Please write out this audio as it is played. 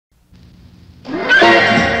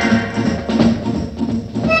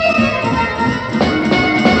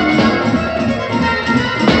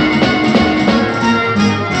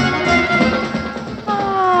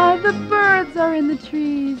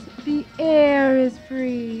air is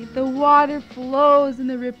free, the water flows in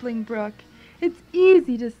the rippling brook. It's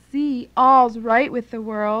easy to see all's right with the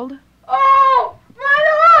world. Oh, my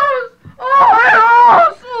nose! Oh, my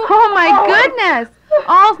nose! Oh, my goodness!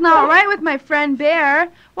 All's not right with my friend Bear.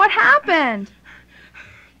 What happened?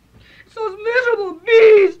 Those miserable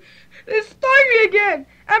bees! They stung me again,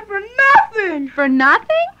 and for nothing! For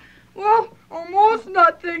nothing? Well, almost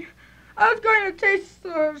nothing. I was going to taste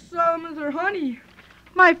some of their honey.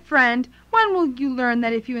 My friend, when will you learn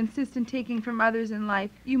that if you insist on taking from others in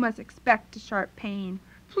life, you must expect a sharp pain?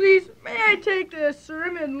 Please, may I take the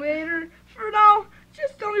sermon later? For now,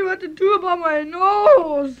 just tell me what to do about my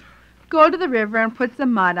nose. Go to the river and put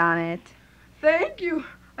some mud on it. Thank you.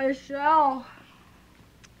 I shall.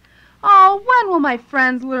 Oh, when will my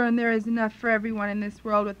friends learn there is enough for everyone in this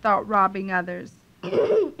world without robbing others?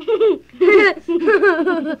 Hi,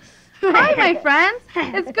 my friends.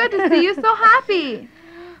 It's good to see you so happy.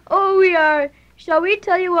 Oh, we are. Shall we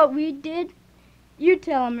tell you what we did? You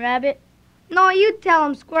tell 'em, Rabbit. No, you tell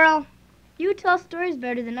him, Squirrel. You tell stories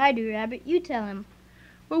better than I do, Rabbit. You tell 'em.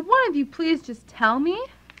 Will one of you please just tell me?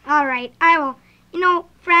 All right, I will. You know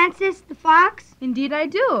Frances the fox? Indeed I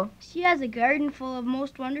do. She has a garden full of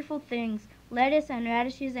most wonderful things, lettuce and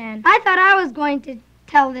radishes and... I thought I was going to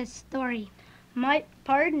tell this story. My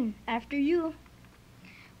pardon, after you.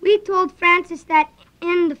 We told Frances that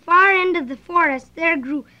in the far end of the forest there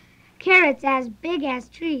grew carrots as big as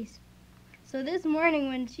trees. So this morning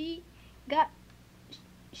when she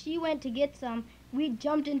went to get some, we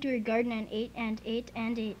jumped into her garden and ate and ate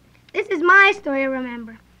and ate. This is my story,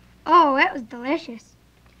 remember. Oh, it was delicious.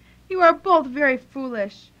 You are both very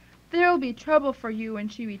foolish. There will be trouble for you when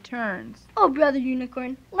she returns. Oh, Brother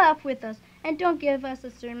Unicorn, laugh with us, and don't give us a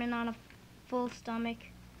sermon on a full stomach.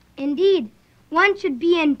 Indeed, one should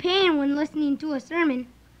be in pain when listening to a sermon.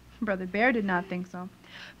 Brother Bear did not think so.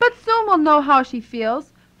 But soon we'll know how she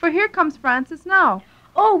feels, for here comes Frances now.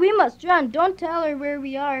 Oh, we must run. Don't tell her where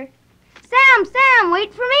we are. Sam,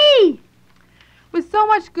 wait for me! With so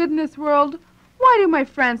much good in this world, why do my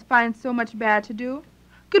friends find so much bad to do?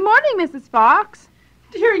 Good morning, Mrs. Fox.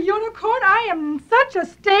 Dear Unicorn, I am in such a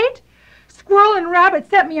state. Squirrel and Rabbit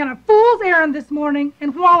sent me on a fool's errand this morning,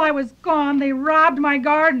 and while I was gone, they robbed my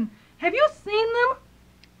garden. Have you seen them?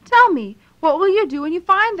 Tell me, what will you do when you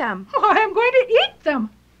find them? Oh, I am going to eat them.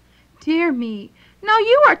 Dear me, now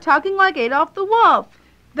you are talking like Adolf the Wolf.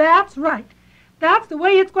 That's right. That's the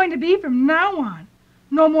way it's going to be from now on.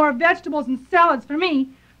 No more vegetables and salads for me.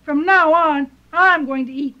 From now on, I'm going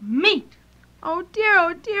to eat meat. Oh dear,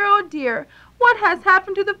 oh dear, oh dear. What has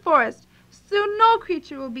happened to the forest? Soon no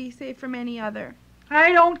creature will be safe from any other.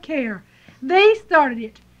 I don't care. They started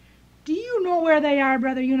it. Do you know where they are,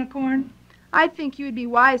 Brother Unicorn? I think you would be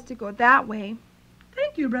wise to go that way.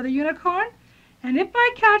 Thank you, Brother Unicorn. And if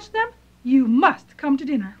I catch them, you must come to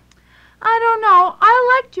dinner. I don't know.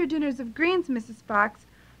 I liked your dinners of greens, Mrs. Fox,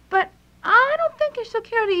 but I don't think I shall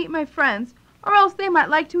care to eat my friends, or else they might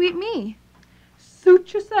like to eat me.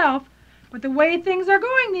 Suit yourself, but the way things are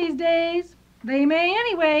going these days, they may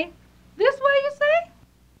anyway. This way, you say?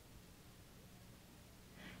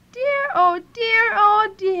 Dear, oh dear,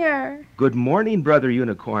 oh dear. Good morning, Brother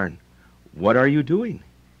Unicorn. What are you doing?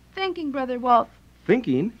 Thinking, Brother Wolf.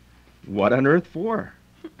 Thinking? What on earth for?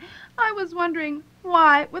 I was wondering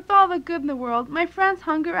why, with all the good in the world, my friends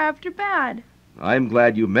hunger after bad. I'm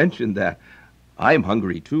glad you mentioned that. I'm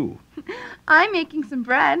hungry, too. I'm making some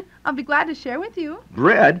bread. I'll be glad to share with you.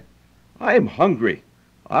 Bread? I'm hungry.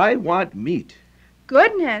 I want meat.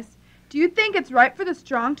 Goodness! Do you think it's right for the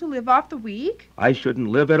strong to live off the weak? I shouldn't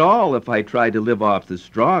live at all if I tried to live off the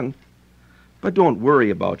strong. But don't worry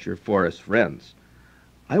about your forest friends.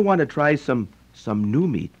 I want to try some new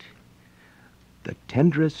meat. The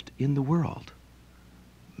tenderest in the world.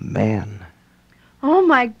 Man. Oh,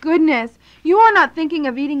 my goodness. You are not thinking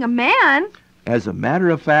of eating a man. As a matter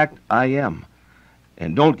of fact, I am.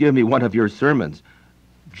 And don't give me one of your sermons.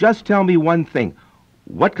 Just tell me one thing.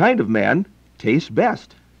 What kind of man tastes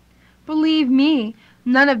best? Believe me,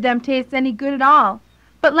 none of them tastes any good at all.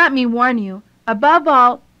 But let me warn you, above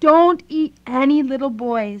all, don't eat any little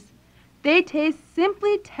boys. They taste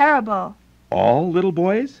simply terrible. All little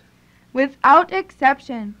boys? Without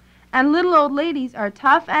exception. And little old ladies are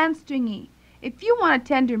tough and stringy. If you want a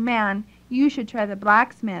tender man, you should try the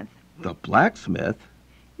blacksmith. The blacksmith?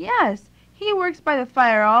 Yes, he works by the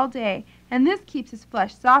fire all day, and this keeps his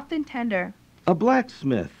flesh soft and tender. A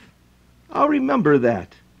blacksmith. I'll remember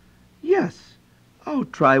that. Yes, I'll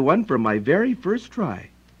try one for my very first try.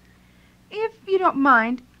 If you don't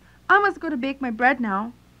mind, I must go to bake my bread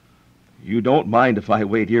now. You don't mind if I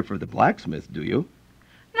wait here for the blacksmith, do you?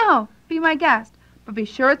 No, be my guest. but be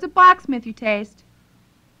sure it's a blacksmith you taste.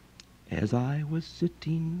 As I was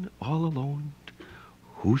sitting all alone,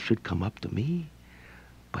 who should come up to me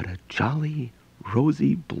but a jolly,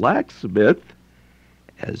 rosy blacksmith,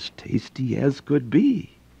 as tasty as could be.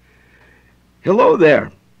 Hello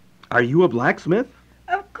there. Are you a blacksmith?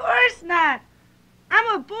 Of course not.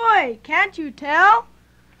 I'm a boy, can't you tell?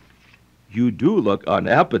 You do look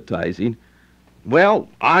unappetizing. Well,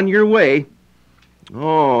 on your way.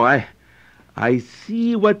 Oh, I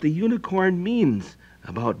see what the unicorn means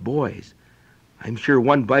about boys. I'm sure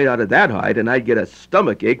one bite out of that hide and I'd get a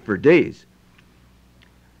stomachache for days.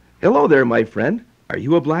 Hello there, my friend. Are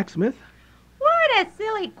you a blacksmith? What a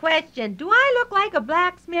silly question. Do I look like a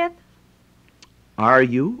blacksmith? Are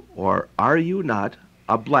you or are you not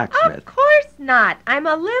a blacksmith? Of course not. I'm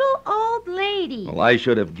a little old lady. Well, I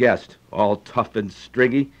should have guessed. All tough and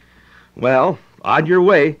stringy. Well, on your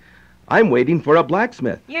way. I'm waiting for a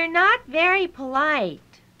blacksmith. You're not very polite.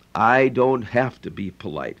 I don't have to be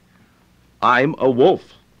polite. I'm a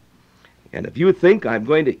wolf. And if you think I'm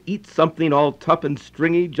going to eat something all tough and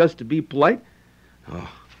stringy just to be polite,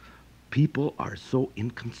 oh, people are so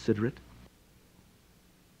inconsiderate.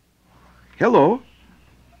 Hello.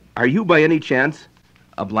 Are you by any chance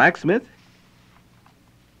a blacksmith?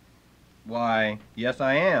 Why, yes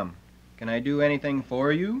I am. Can I do anything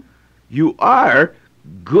for you? You are?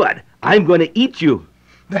 Good. I'm going to eat you.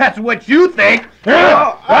 That's what you think!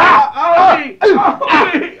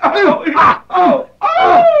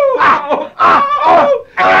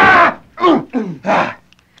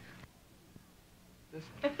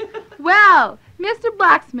 Well, Mr.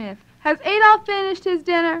 Blacksmith, has Adolf finished his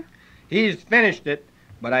dinner? He's finished it,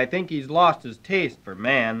 but I think he's lost his taste for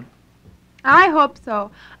man. I hope so.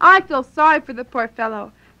 I feel sorry for the poor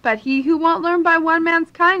fellow. But he who won't learn by one man's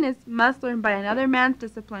kindness must learn by another man's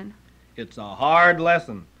discipline. It's a hard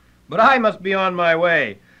lesson, but I must be on my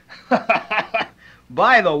way.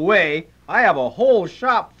 By the way, I have a whole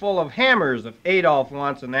shop full of hammers if Adolf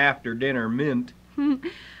wants an after-dinner mint.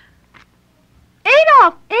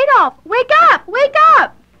 Adolf! Adolf! Wake up! Wake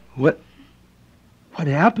up! What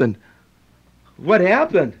happened? What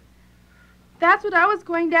happened? That's what I was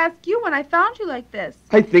going to ask you when I found you like this.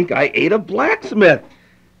 I think I ate a blacksmith.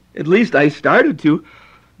 At least I started to.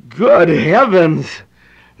 Good heavens!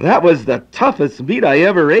 That was the toughest meat I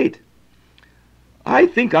ever ate. I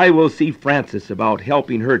think I will see Frances about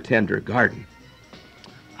helping her tend her garden.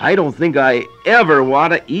 I don't think I ever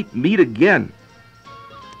want to eat meat again.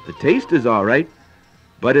 The taste is all right,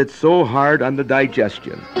 but it's so hard on the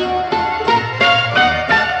digestion.